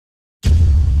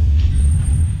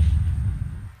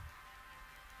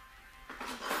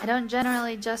I don't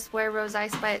generally just wear Rose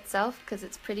Ice by itself because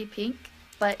it's pretty pink,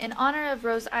 but in honor of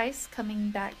Rose Ice coming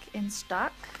back in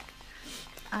stock,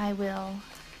 I will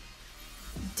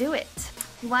do it.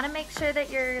 You want to make sure that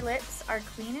your lips are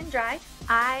clean and dry.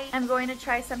 I am going to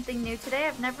try something new today.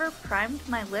 I've never primed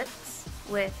my lips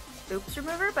with Oops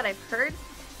Remover, but I've heard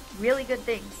really good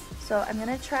things. So I'm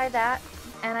going to try that,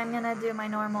 and I'm going to do my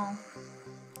normal.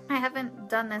 I haven't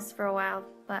done this for a while,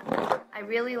 but I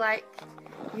really like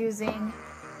using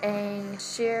a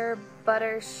sheer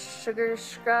butter sugar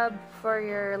scrub for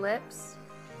your lips.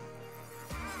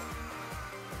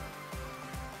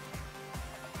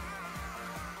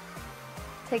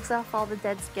 Takes off all the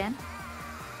dead skin.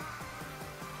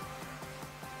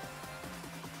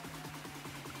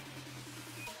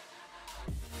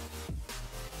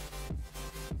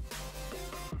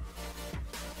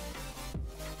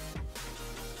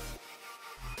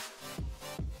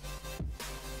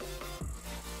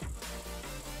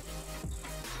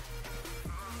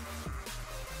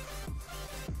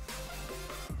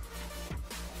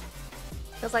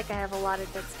 Feels like I have a lot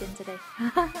of dead skin today.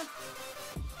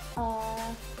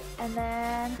 And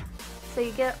then, so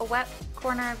you get a wet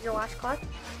corner of your washcloth.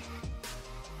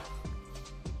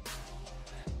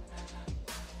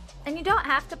 And you don't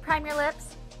have to prime your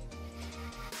lips.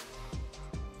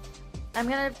 I'm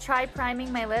gonna try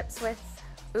priming my lips with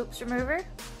Oops Remover.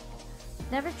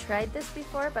 Never tried this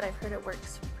before, but I've heard it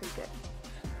works pretty good.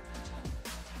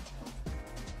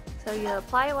 So you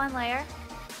apply one layer.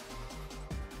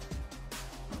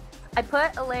 I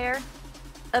put a layer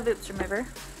of Oops Remover,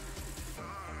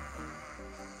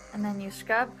 and then you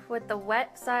scrub with the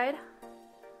wet side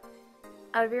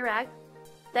out of your rag.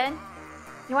 Then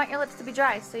you want your lips to be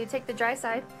dry, so you take the dry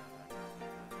side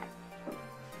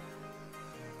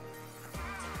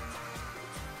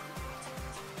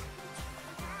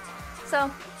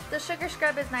so the sugar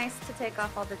scrub is nice to take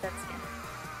off all the dead skin.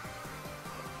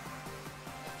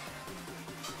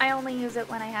 I only use it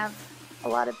when I have a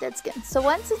lot of dead skin. So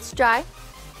once it's dry,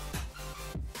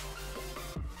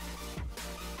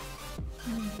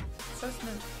 so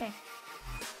smooth. Okay.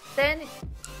 Then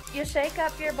you shake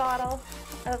up your bottle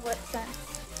of LipSense,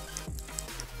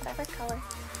 whatever color.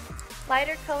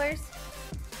 Lighter colors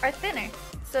are thinner,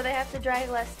 so they have to dry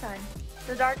less time.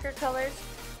 The darker colors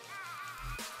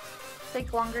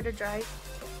take longer to dry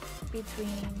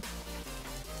between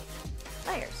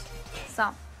layers.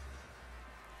 So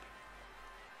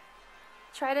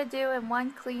try to do in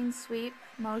one clean sweep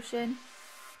motion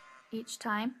each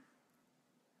time.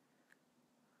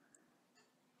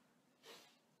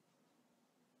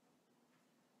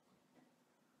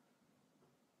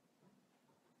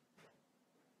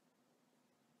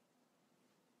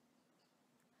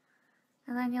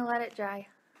 And then you let it dry.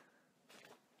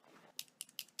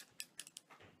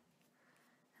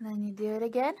 And then you do it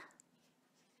again.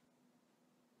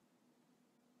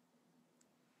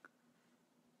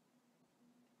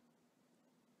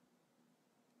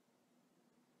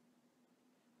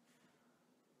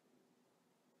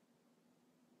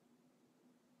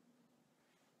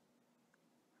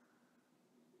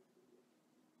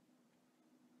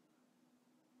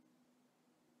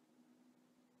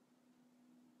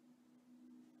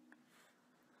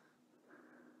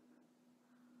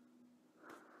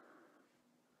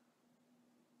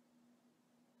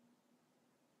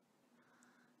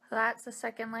 So that's the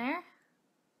second layer.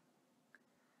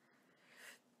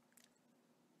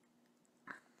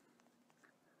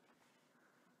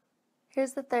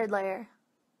 Here's the third layer.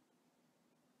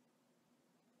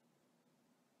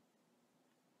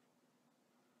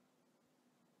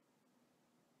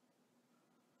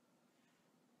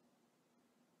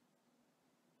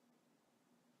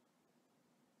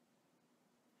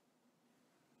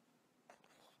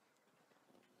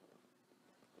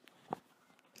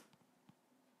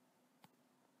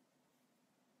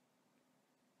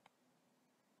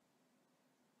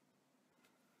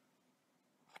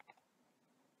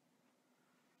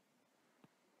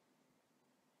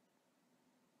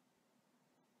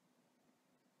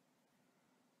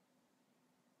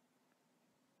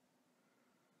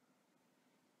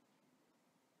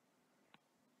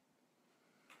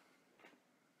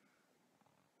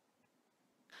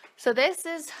 So this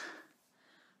is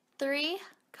 3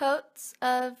 coats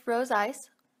of Rose Ice.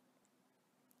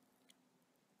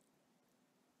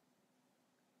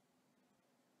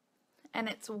 And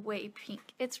it's way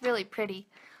pink. It's really pretty.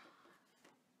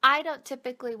 I don't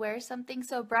typically wear something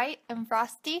so bright and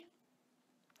frosty.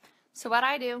 So what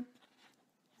I do,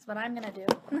 is what I'm gonna do,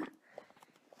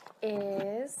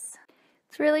 is,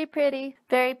 it's really pretty,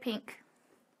 very pink.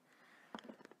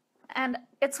 And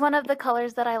it's one of the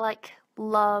colors that I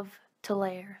love to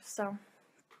layer. So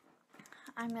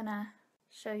I'm gonna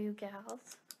show you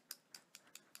gals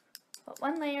what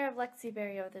one layer of Lexie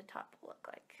Beary over the top will look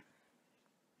like.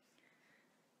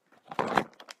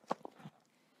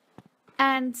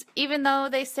 And even though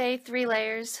they say 3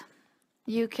 layers,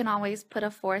 you can always put a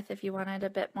 4th if you want it a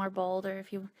bit more bold, or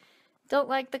if you don't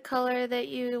like the color that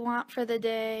you want for the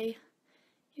day,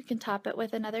 you can top it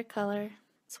with another color.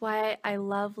 That's why I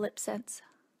love LipSense.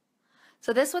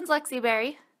 So this one's Lexie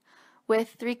Beary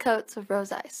with 3 coats of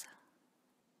rose ice.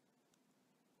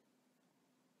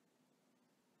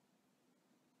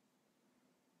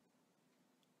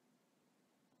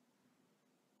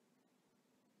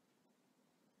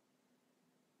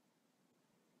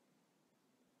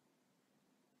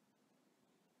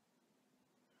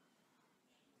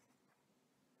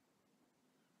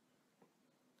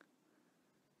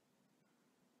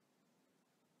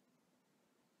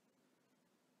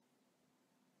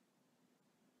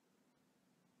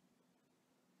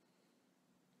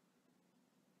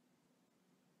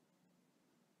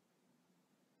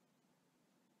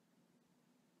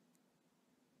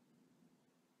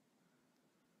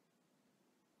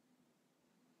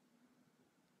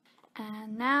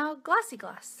 And now glossy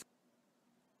gloss.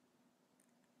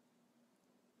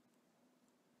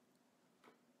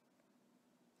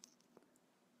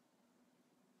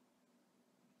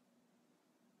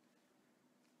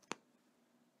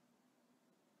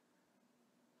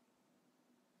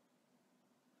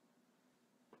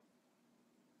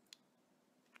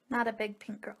 Not a big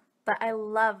pink girl, but I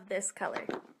love this color.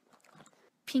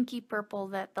 Pinky purple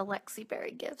that the Lexie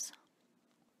Beary gives.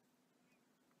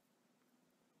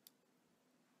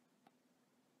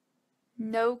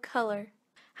 No color.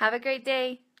 Have a great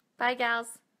day. Bye,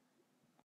 gals.